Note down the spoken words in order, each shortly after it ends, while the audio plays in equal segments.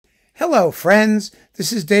Hello, friends.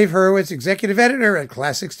 This is Dave Hurwitz, executive editor at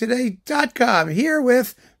ClassicsToday.com, here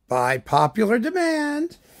with, by popular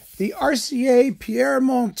demand, the RCA Pierre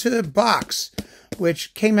Monteux box,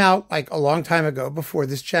 which came out like a long time ago before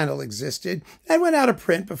this channel existed and went out of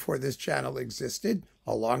print before this channel existed,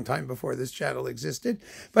 a long time before this channel existed,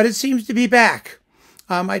 but it seems to be back.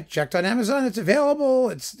 I checked on Amazon. It's available.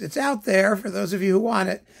 It's out there for those of you who want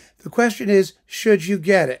it. The question is, should you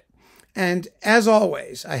get it? And as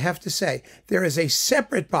always, I have to say, there is a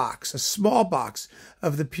separate box, a small box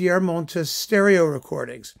of the Pierre Monteux stereo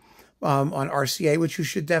recordings on RCA, which you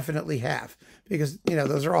should definitely have because, you know,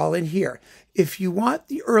 those are all in here. If you want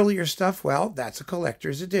the earlier stuff, well, that's a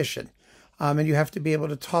collector's edition. And you have to be able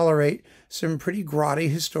to tolerate some pretty grotty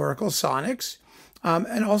historical sonics.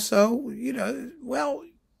 And also, you know, well,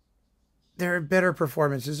 there are better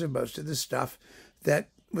performances of most of the stuff that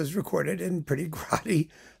was recorded in pretty grotty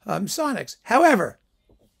sonics. However,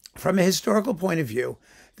 from a historical point of view,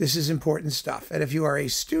 this is important stuff. And if you are a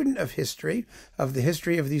student of history, of the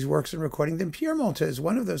history of these works and recording, then Pierre Monteux is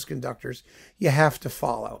one of those conductors you have to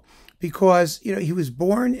follow. Because, you know, he was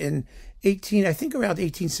born in I think around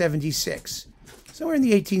 1876. Somewhere in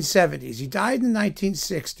the 1870s. He died in the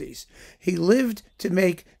 1960s. He lived to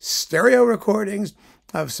make stereo recordings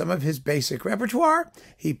of some of his basic repertoire.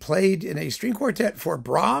 He played in a string quartet for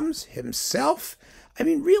Brahms himself. I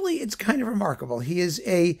mean, really, it's kind of remarkable. He is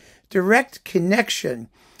a direct connection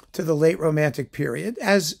to the late Romantic period,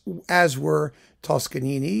 as were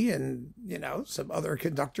Toscanini and, you know, some other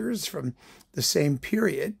conductors from the same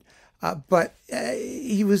period. But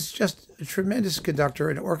he was just a tremendous conductor,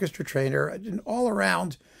 an orchestra trainer, an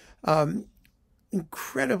all-around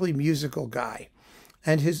incredibly musical guy.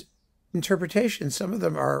 And his interpretations, some of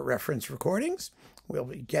them are reference recordings. We'll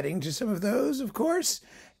be getting to some of those, of course.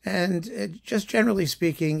 And just generally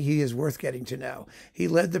speaking, he is worth getting to know. He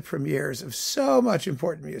led the premieres of so much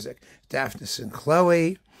important music. Daphnis and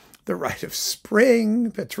Chloe, The Rite of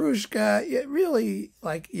Spring, Petrushka. It really,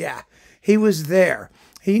 like, yeah, he was there.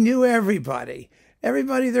 He knew everybody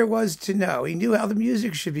there was to know. He knew how the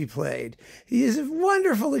music should be played. He is a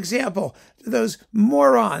wonderful example to those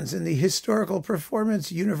morons in the historical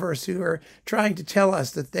performance universe who are trying to tell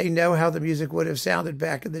us that they know how the music would have sounded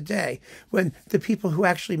back in the day, when the people who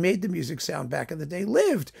actually made the music sound back in the day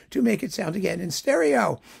lived to make it sound again in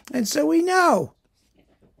stereo. And so we know,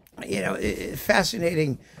 you know,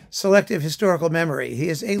 fascinating selective historical memory. He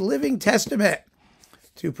is a living testament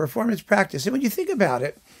to performance practice. And when you think about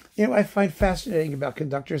it, you know, I find fascinating about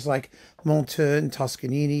conductors like Monteux and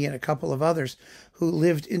Toscanini and a couple of others who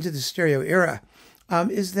lived into the stereo era,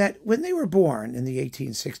 is that when they were born in the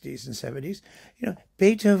 1860s and 70s, you know,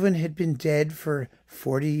 Beethoven had been dead for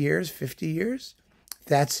 40 years, 50 years.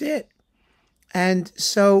 That's it. And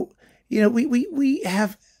so, you know, we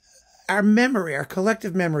have our memory, our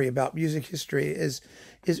collective memory about music history is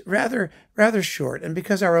rather short. And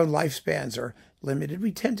because our own lifespans are limited,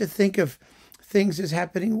 we tend to think of things as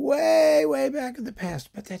happening way, way back in the past.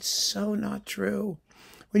 But that's so not true.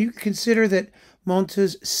 When you consider that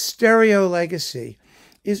Monteux's stereo legacy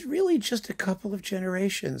is really just a couple of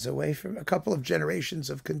generations away from a couple of generations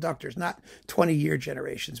of conductors, not 20-year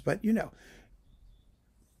generations, but, you know,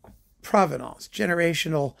 provenance,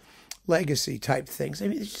 generational legacy type things. I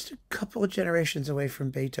mean, it's just a couple of generations away from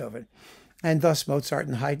Beethoven, and thus Mozart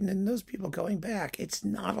and Haydn and those people going back. It's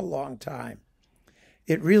not a long time.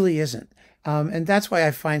 It really isn't. And that's why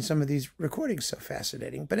I find some of these recordings so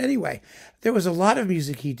fascinating. But anyway, there was a lot of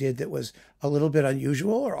music he did that was a little bit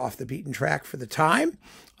unusual or off the beaten track for the time,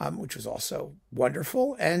 which was also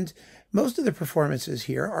wonderful. And most of the performances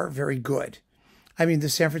here are very good. I mean, the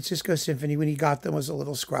San Francisco Symphony, when he got them, was a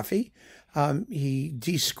little scruffy. He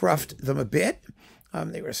de-scruffed them a bit.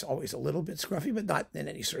 They were always a little bit scruffy, but not in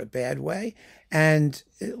any sort of bad way. And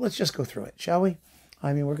let's just go through it, shall we?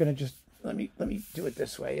 I mean, we're going to just, let me do it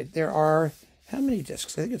this way. There are, how many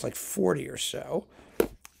discs? I think it's like 40 or so.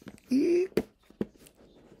 There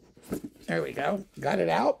we go. Got it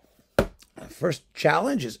out. First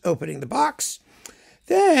challenge is opening the box.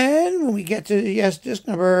 Then when we get to, yes, disc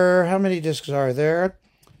number, how many discs are there?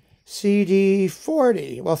 CD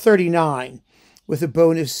 40, well, 39, with a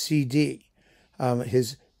bonus CD,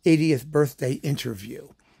 his 80th birthday interview.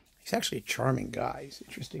 He's actually a charming guy. He's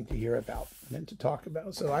interesting to hear about and to talk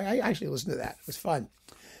about. So I actually listened to that. It was fun.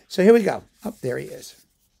 So here we go. Oh, there he is.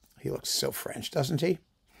 He looks so French, doesn't he?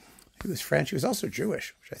 He was French. He was also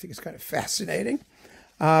Jewish, which I think is kind of fascinating.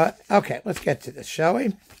 Okay, let's get to this, shall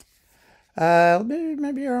we? Maybe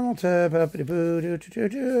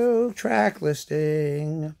track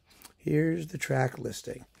listing. Here's the track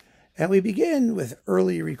listing. And we begin with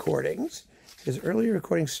early recordings. His early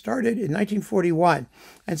recording started in 1941.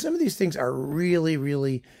 And some of these things are really,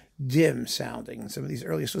 really dim sounding. Some of these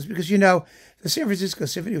earliest ones, because, you know, the San Francisco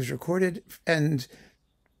Symphony was recorded and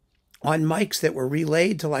on mics that were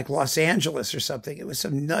relayed to like Los Angeles or something. It was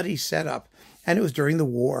some nutty setup, and it was during the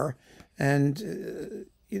war. And,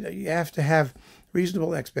 you know, you have to have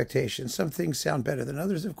reasonable expectations. Some things sound better than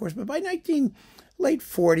others, of course, but by late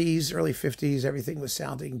 40s, early 50s, everything was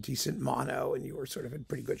sounding decent mono, and you were sort of in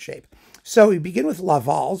pretty good shape. So we begin with La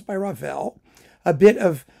Valse by Ravel, a bit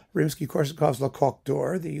of Rimsky-Korsakov's Le Coq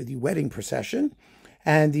d'Or, the wedding procession,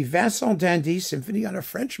 and the Vincent d'Indy Symphony on a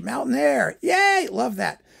French Mountain Air. Yay! Love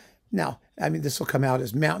that. Now, I mean, this will come out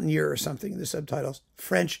as Mountaineer or something in the subtitles.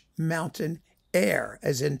 French Mountain Air,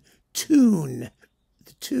 as in tune.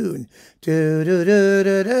 The tune. Do do do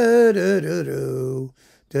do do do do do.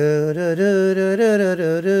 Do, do, do, do, do,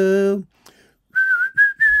 do, do.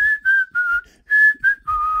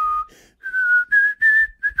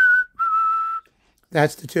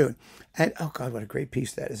 That's the tune. And, oh, God, what a great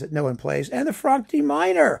piece that is that no one plays. And the Franck D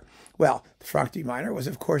minor. Well, the Franck D minor was,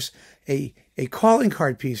 of course, a calling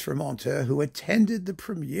card piece for Monteux, who attended the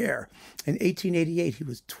premiere. In 1888, he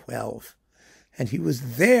was 12. And he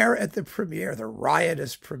was there at the premiere, the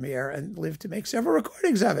riotous premiere, and lived to make several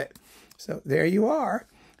recordings of it. So there you are.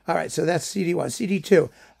 All right, so that's CD1. CD2,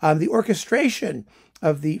 the orchestration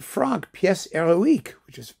of the Franck Pièce Héroïque,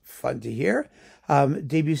 which is fun to hear.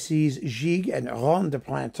 Debussy's Gigue and Ronde de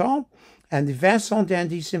Printemps, and the Vincent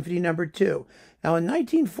d'Indy Symphony No. 2. Now, in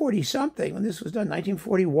 1940-something, when this was done,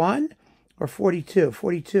 1941 or 42?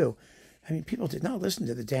 42. I mean, people did not listen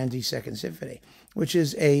to the d'Indy Second Symphony, which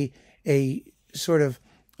is a sort of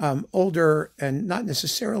older and not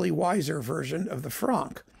necessarily wiser version of the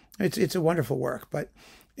Franck. It's a wonderful work, but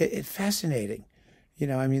it's fascinating. You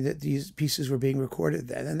know, I mean, that these pieces were being recorded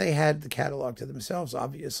then, and they had the catalog to themselves,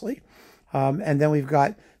 obviously. And then we've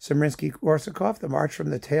got some Rimsky-Korsakov, the March from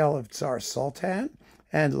the Tale of Tsar Sultan,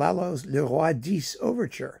 and Lalo's Le Roi X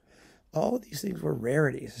Overture. All of these things were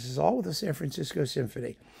rarities. This is all with the San Francisco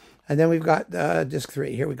Symphony. And then we've got disc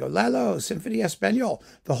 3. Here we go. Lalo, Symphonie Espagnole,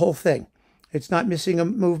 the whole thing. It's not missing a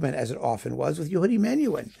movement, as it often was, with Yehudi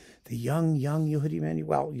Menuhin, the young Yehudi Menuhin,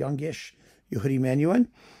 well, youngish Yehudi Menuhin,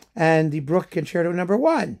 and the Bruch Concerto No.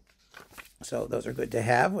 1. So those are good to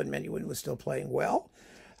have when Menuhin was still playing well.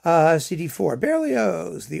 CD4,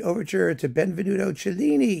 Berlioz, the Overture to Benvenuto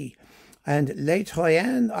Cellini, and Les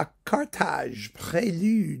Troyens à Carthage,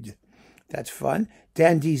 Prélude. That's fun.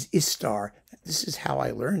 D'Indy's Istar. This is how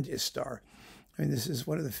I learned Istar. I mean, this is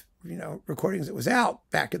one of the, recordings that was out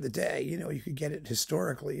back in the day. You know, you could get it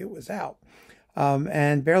historically. It was out.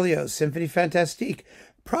 And Berlioz, Symphonie Fantastique.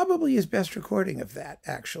 Probably his best recording of that,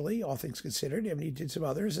 actually, all things considered. I mean, he did some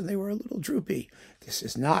others, and they were a little droopy. This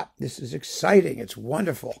is not. This is exciting. It's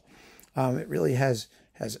wonderful. It really has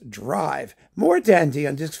drive. More d'Indy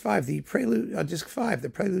on disc 5, the prelude on disc 5, the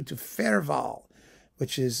prelude to Ferval,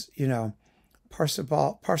 which is,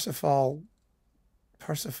 Parsifal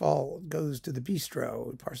goes to the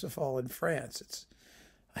bistro, Parsifal in France. It's,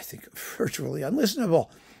 I think, virtually unlistenable.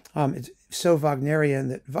 It's so Wagnerian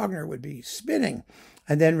that Wagner would be spinning.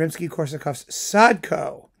 And then Rimsky-Korsakov's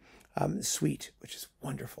Sadko Suite, which is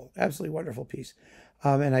wonderful, absolutely wonderful piece.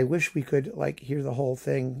 And I wish we could hear the whole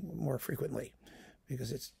thing more frequently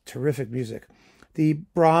because it's terrific music. The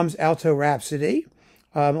Brahms Alto Rhapsody.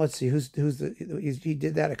 Let's see, he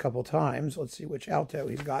did that a couple times. Let's see which alto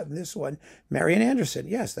he's got in this one. Marian Anderson.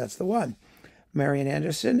 Yes, that's the one. Marian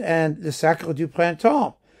Anderson and the Sacre du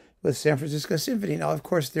Printemps with San Francisco Symphony. Now, of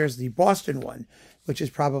course, there's the Boston one, which is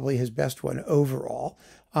probably his best one overall.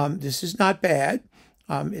 This is not bad.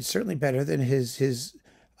 It's certainly better than his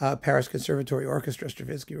Paris Conservatory Orchestra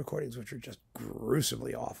Stravinsky recordings, which are just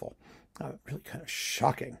gruesomely awful. Really kind of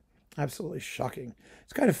shocking. Absolutely shocking.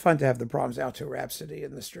 It's kind of fun to have the Brahms Alto Rhapsody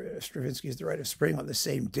and the Stravinsky's The Rite of Spring on the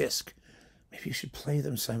same disc. Maybe you should play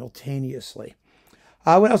them simultaneously.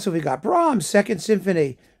 What else have we got? Brahms' Second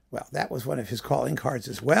Symphony. Well, that was one of his calling cards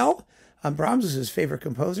as well. Brahms is his favorite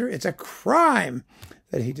composer. It's a crime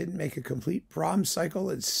that he didn't make a complete Brahms cycle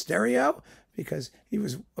in stereo because he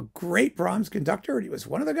was a great Brahms conductor, and he was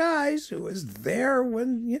one of the guys who was there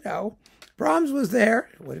when, Brahms was there.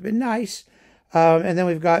 It would have been nice. And then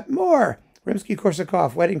we've got more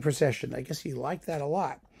Rimsky-Korsakov, Wedding Procession. I guess he liked that a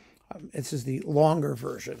lot. This is the longer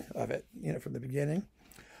version of it, from the beginning.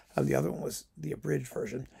 The other one was the abridged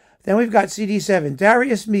version. Then we've got CD7,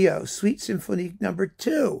 Darius Milhaud, Suite Symphony No.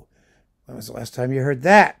 2. When was the last time you heard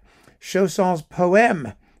that? Chausson's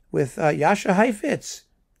Poème with Jascha Heifetz.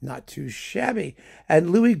 Not too shabby. And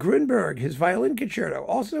Louis Grunberg, his violin concerto,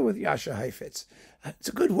 also with Jascha Heifetz. It's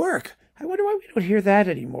a good work. I wonder why we don't hear that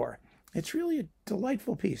anymore. It's really a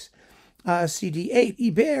delightful piece. CD8,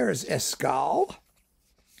 Iber's Escale,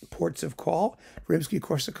 Ports of Call,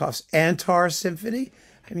 Rimsky-Korsakov's Antar Symphony.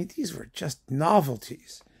 I mean, these were just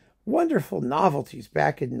novelties, wonderful novelties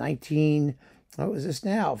back in what was this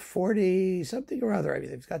now, 40 something or other. I mean,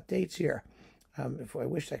 they've got dates here. If I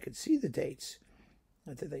wish I could see the dates.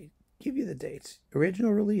 Did they give you the dates?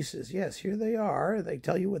 Original releases, yes, here they are. They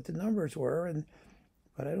tell you what the numbers were,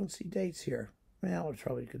 but I don't see dates here. Well, it's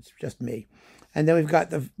probably just me. And then we've got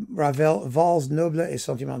the Ravel Vals Noble et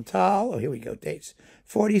Sentimental. Oh, here we go, dates.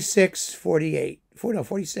 46, 48.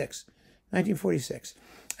 46. 1946.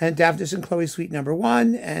 And Daphnis and Chloe Suite No.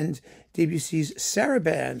 1, and Debussy's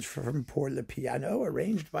Sarabande from Pour le Piano,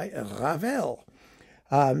 arranged by Ravel.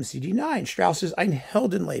 CD9, Strauss's Ein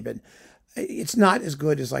Heldenleben. It's not as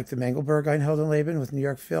good as like the Mengelberg Ein Heldenleben with New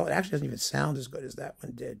York Phil. It actually doesn't even sound as good as that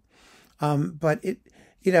one did. But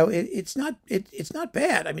it's not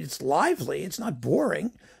bad. I mean, it's lively. It's not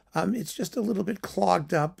boring. It's just a little bit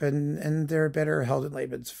clogged up, and there are better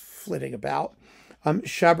Heldenlebens flitting about.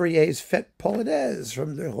 Chabrier's Fête Polonaise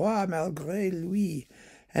from Le Roi Malgré Lui,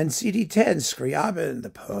 and CD10, Scriabin, the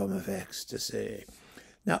Poem of Ecstasy.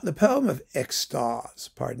 Now, the Poem of Extase,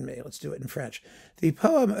 pardon me, let's do it in French. The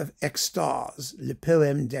Poem of Extase, Le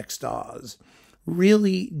Poème d'Extase,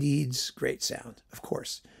 really needs great sound, of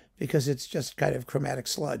course, because it's just kind of chromatic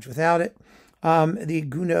sludge without it. The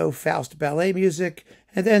Gounod Faust ballet music,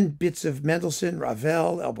 and then bits of Mendelssohn,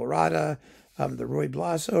 Ravel, Alborada, the Ruy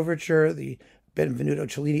Blas Overture, the Benvenuto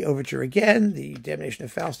Cellini Overture again, the Damnation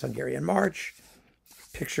of Faust Hungarian March,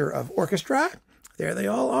 picture of orchestra. There they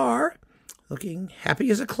all are, looking happy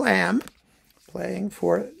as a clam, playing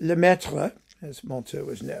for Le Maître, as Monteux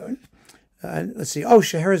was known. Let's see. Oh,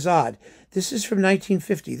 Scheherazade. This is from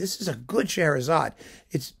 1950. This is a good Scheherazade.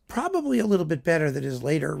 It's probably a little bit better than his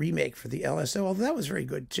later remake for the LSO, although that was very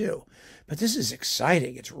good too. But this is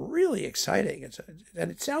exciting. It's really exciting. And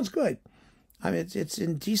it sounds good. I mean, it's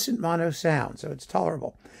in decent mono sound, so it's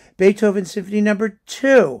tolerable. Beethoven Symphony No.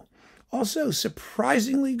 2. Also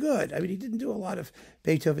surprisingly good. I mean, he didn't do a lot of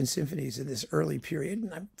Beethoven symphonies in this early period,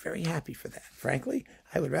 and I'm very happy for that. Frankly,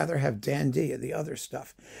 I would rather have Dandy and the other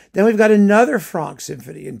stuff. Then we've got another Franck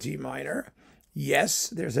Symphony in D minor. Yes,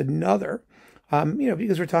 there's another,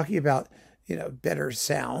 because we're talking about, better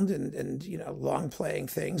sound and long playing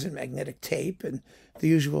things and magnetic tape and the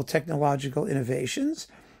usual technological innovations.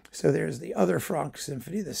 So there's the other Franck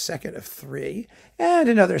Symphony, the second of 3, and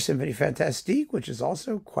another Symphonie Fantastique, which is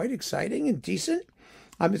also quite exciting and decent.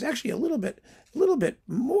 It's actually a little bit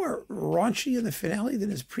more raunchy in the finale than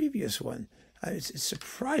his previous one. It's a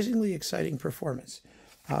surprisingly exciting performance.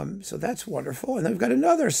 So that's wonderful. And then we've got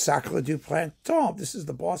another Sacre du Printemps. This is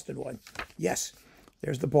the Boston one. Yes,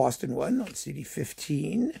 there's the Boston one on CD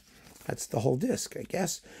 15. That's the whole disc, I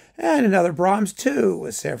guess. And another Brahms 2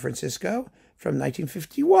 with San Francisco from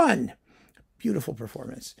 1951. Beautiful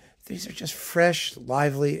performance. These are just fresh,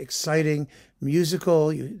 lively, exciting,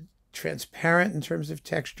 musical, transparent in terms of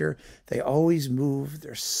texture. They always move.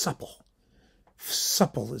 They're supple.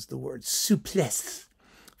 Supple is the word. Souplesse.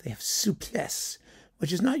 They have souplesse,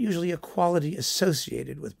 which is not usually a quality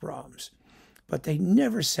associated with Brahms. But they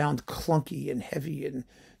never sound clunky and heavy and,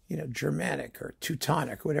 Germanic or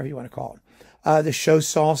Teutonic, or whatever you want to call them. The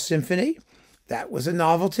Chausson Symphony, that was a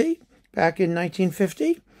novelty back in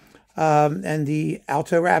 1950. And the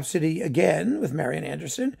Alto Rhapsody again with Marian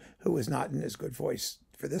Anderson, who was not in as good voice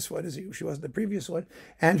for this one as she was in the previous one,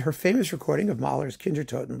 and her famous recording of Mahler's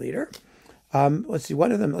Kindertotenlieder.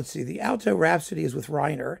 The Alto Rhapsody is with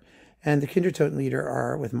Reiner, and the Kindertotenlieder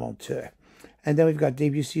are with Monteux. And then we've got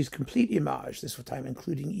Debussy's Complete Image, this time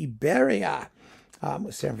including Iberia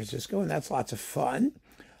with San Francisco, and that's lots of fun.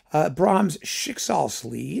 Brahms'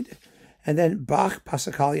 Schicksalslied, and then Bach,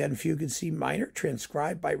 Passacaglia and Fugue in C minor,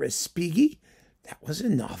 transcribed by Respighi. That was a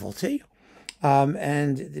novelty.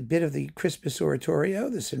 And a bit of the Christmas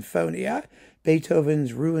Oratorio, the Sinfonia,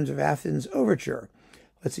 Beethoven's Ruins of Athens Overture.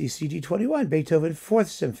 Let's see, CD 21, Beethoven 4th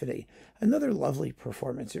Symphony. Another lovely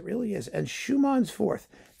performance, it really is. And Schumann's 4th.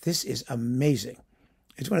 This is amazing.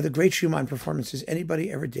 It's one of the great Schumann performances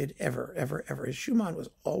anybody ever did, ever. His Schumann was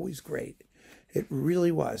always great. It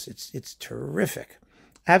really was. It's terrific.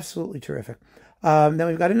 Absolutely terrific. Then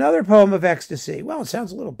we've got another Poem of Ecstasy. Well, it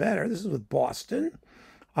sounds a little better. This is with Boston.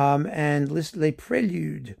 And Les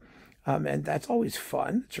Préludes. And that's always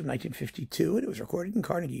fun. It's from 1952, and it was recorded in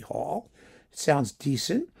Carnegie Hall. It sounds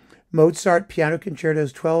decent. Mozart Piano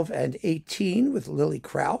Concertos 12 and 18 with Lily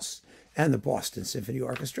Krauss and the Boston Symphony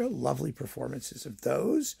Orchestra. Lovely performances of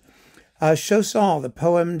those. Chausson, the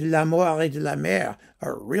Poème de l'amour et de la mer,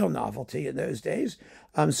 a real novelty in those days.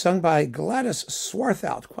 sung by Gladys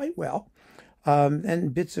Swarthout quite well.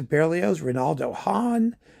 And bits of Berlioz, Rinaldo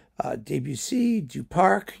Hahn, Debussy,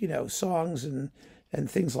 Duparc, songs and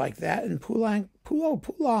things like that. And Poulenc,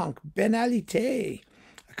 Benalité,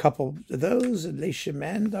 a couple of those, and Les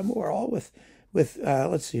Chemins d'Amour, all with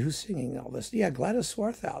let's see, who's singing all this? Yeah, Gladys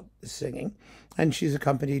Swarthout is singing, and she's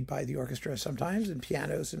accompanied by the orchestra sometimes, and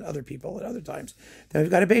pianos and other people at other times. Then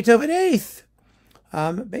we've got a Beethoven Eighth.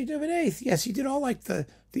 Beethoven Eighth. Yes, he did all like the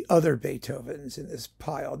other Beethovens in this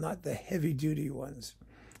pile, not the heavy-duty ones,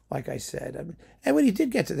 like I said. And when he did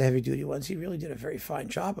get to the heavy-duty ones, he really did a very fine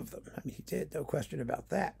job of them. He did, no question about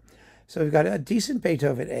that. So we've got a decent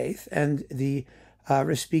Beethoven Eighth, and the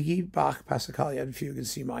Respighi Bach Passacaglia Fugue in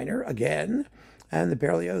C minor, again, and the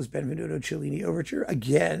Berlioz Benvenuto Cellini Overture,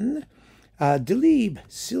 again, Delibes,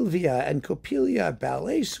 Sylvia, and Coppelia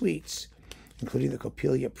Ballet Suites, including the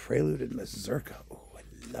Coppelia Prelude and Mazurka. Oh, I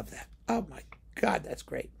love that. Oh, my God, that's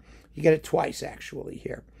great. You get it twice, actually,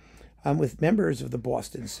 here, with members of the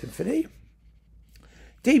Boston Symphony.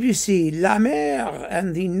 Debussy, La Mer,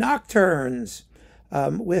 and the Nocturnes,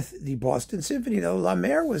 with the Boston Symphony. Now, La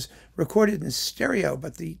Mer was recorded in stereo,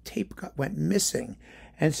 but the tape went missing.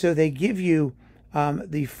 And so they give you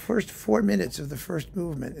the first 4 minutes of the first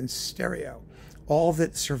movement in stereo, all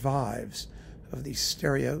that survives of the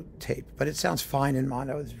stereo tape. But it sounds fine in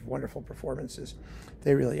mono. It's wonderful performances.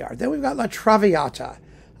 They really are. Then we've got La Traviata.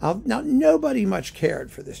 Now, nobody much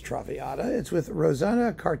cared for this Traviata. It's with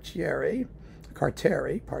Rosanna Cartieri,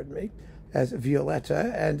 as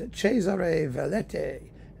Violetta, and Cesare Velletti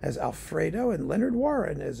as Alfredo, and Leonard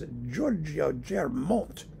Warren as Giorgio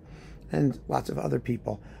Germont, and lots of other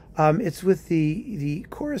people. It's with the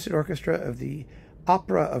chorus and orchestra of the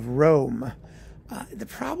Opera of Rome. The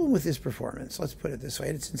problem with this performance, let's put it this way,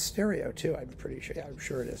 and it's in stereo too, I'm pretty sure, yeah, I'm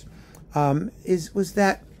sure it is, was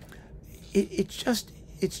that it just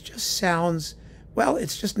sounds, well,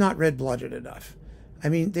 it's just not red-blooded enough. I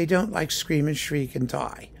mean, they don't like scream and shriek and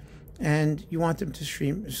die. And you want them to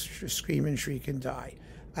scream and shriek and die.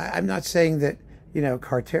 I'm not saying that,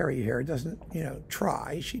 Carteri here doesn't,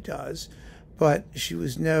 try. She does. But she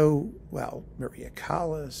was no, well, Maria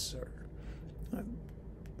Callas or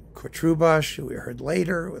Kortrubash, who we heard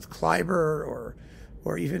later with Kleiber,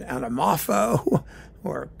 or even Anna Moffo,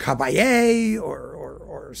 or Caballé,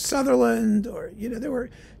 or Sutherland, or, there were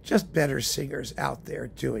just better singers out there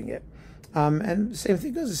doing it. And the same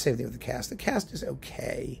thing with the cast. The cast is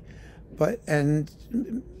okay.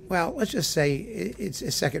 Well, let's just say it's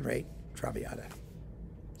a second-rate Traviata.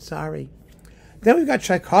 Sorry. Then we've got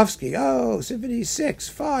Tchaikovsky. Oh, Symphony 6,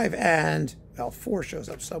 5, and, 4 shows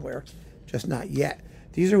up somewhere, just not yet.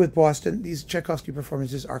 These are with Boston. These Tchaikovsky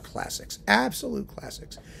performances are classics, absolute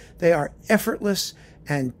classics. They are effortless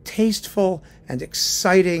and tasteful and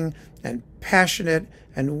exciting and passionate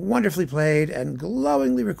and wonderfully played and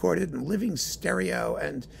glowingly recorded and living stereo,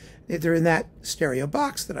 and they're in that stereo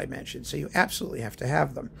box that I mentioned, so you absolutely have to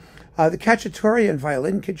have them. The Cacciatorian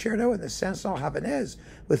Violin Concerto and the Saint-Saëns Havanaise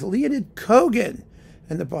with Leonid Kogan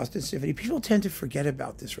and the Boston Symphony. People tend to forget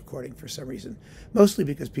about this recording for some reason, mostly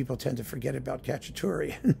because people tend to forget about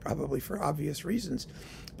Cacciatorian, probably for obvious reasons.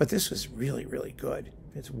 But this was really, really good.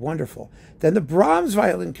 It's wonderful. Then the Brahms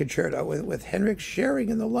Violin Concerto with Henrik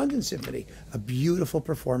Schering and the London Symphony. A beautiful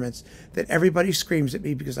performance that everybody screams at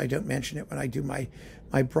me because I don't mention it when I do my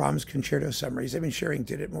Brahms concerto summaries. I mean, Schering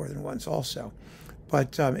did it more than once also.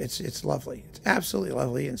 But it's lovely. It's absolutely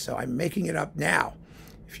lovely, and so I'm making it up now.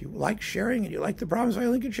 If you like Schering and you like the Brahms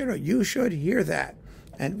Violin Concerto, you should hear that.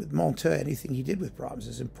 And with Monteux, anything he did with Brahms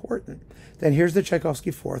is important. Then here's the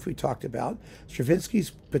Tchaikovsky Fourth we talked about.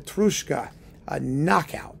 Stravinsky's Petrushka, a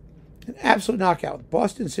knockout, an absolute knockout.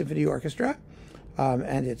 Boston Symphony Orchestra,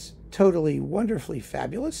 and it's totally wonderfully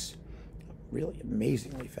fabulous, really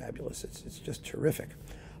amazingly fabulous. It's just terrific.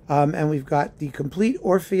 And we've got the complete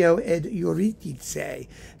Orfeo ed Euridice.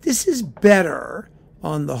 This is better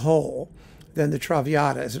on the whole than the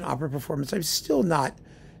Traviata as an opera performance. I'm still not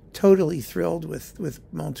totally thrilled with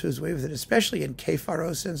Monteux's way with it, especially in Che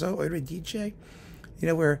farò senza Euridice,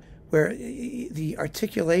 where the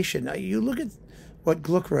articulation, you look at what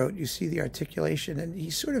Gluck wrote, you see the articulation, and he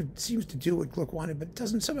sort of seems to do what Gluck wanted, but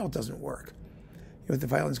somehow it doesn't work. With the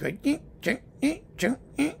violins going, it's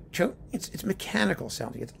mechanical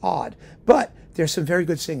sounding. It's odd, but there's some very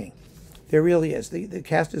good singing. There really is. The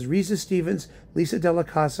cast is Risa Stevens, Lisa Della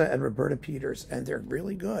Casa, and Roberta Peters, and they're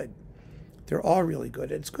really good. They're all really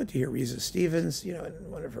good. And it's good to hear Risa Stevens, in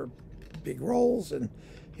one of her big roles, and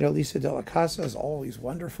Lisa Della Casa is always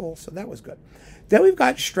wonderful, so that was good. Then we've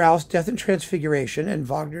got Strauss, Death and Transfiguration, and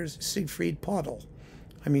Wagner's Siegfried Idyll.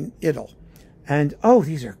 And, oh,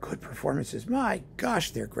 these are good performances. My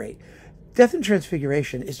gosh, they're great. Death and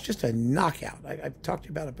Transfiguration is just a knockout. I've talked to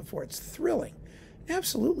you about it before. It's thrilling.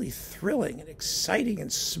 Absolutely thrilling and exciting and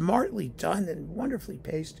smartly done and wonderfully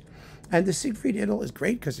paced. And the Siegfried Idyll is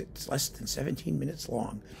great because it's less than 17 minutes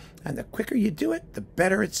long. And the quicker you do it, the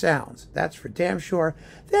better it sounds. That's for damn sure.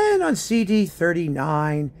 Then on CD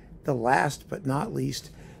 39, the last but not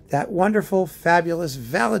least, that wonderful, fabulous,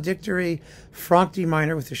 valedictory Franck D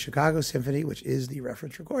minor with the Chicago Symphony, which is the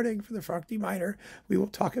reference recording for the Franck D minor. We will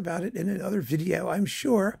talk about it in another video, I'm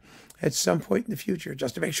sure, at some point in the future,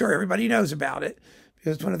 just to make sure everybody knows about it,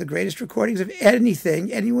 because it's one of the greatest recordings of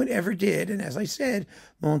anything anyone ever did. And as I said,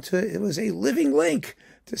 Monteux, it was a living link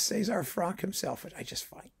to César Franck himself, which I just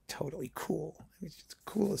find totally cool. It's the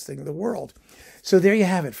coolest thing in the world. So there you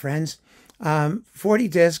have it, friends. 40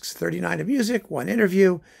 discs, 39 of music, 1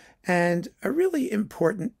 interview, and a really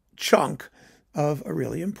important chunk of a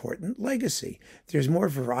really important legacy. There's more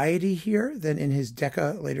variety here than in his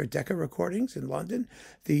later Decca recordings in London.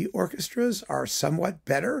 The orchestras are somewhat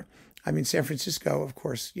better. I mean, San Francisco, of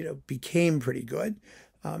course, became pretty good,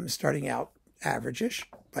 starting out average-ish,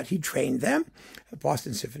 but he trained them.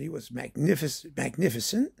 Boston Symphony was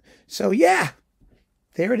magnificent. So yeah,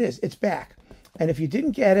 there it is. It's back. And if you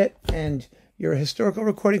didn't get it and you're a historical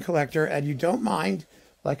recording collector and you don't mind,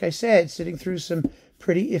 like I said, sitting through some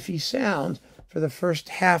pretty iffy sound for the first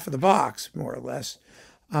half of the box, more or less,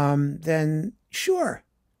 then sure,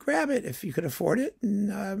 grab it if you could afford it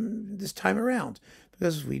this time around,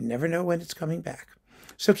 because we never know when it's coming back.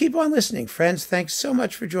 So keep on listening, friends. Thanks so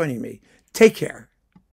much for joining me. Take care.